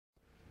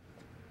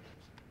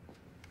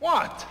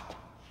What?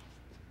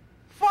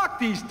 Fuck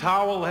these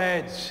towel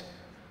heads.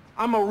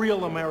 I'm a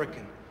real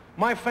American.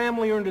 My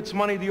family earned its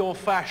money the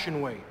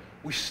old-fashioned way.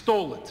 We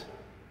stole it.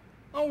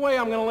 No way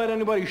I'm gonna let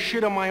anybody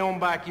shit in my own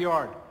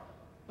backyard.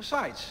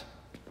 Besides,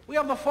 we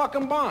have the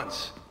fucking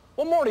bonds.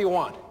 What more do you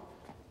want?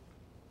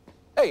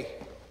 Hey,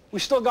 we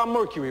still got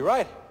Mercury,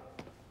 right?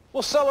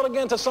 We'll sell it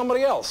again to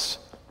somebody else.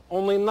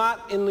 Only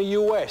not in the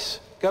U.S.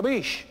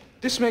 Capiche?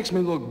 This makes me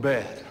look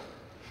bad.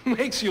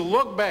 Makes you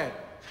look bad.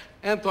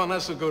 Anton,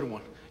 that's a good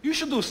one. You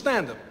should do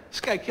stand-up. This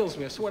guy kills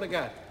me, I swear to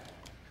God.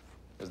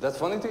 Is that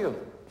funny to you?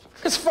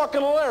 It's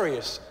fucking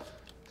hilarious.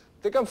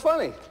 Think I'm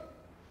funny?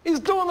 He's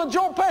doing the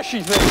Joe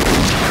Pesci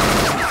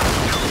thing.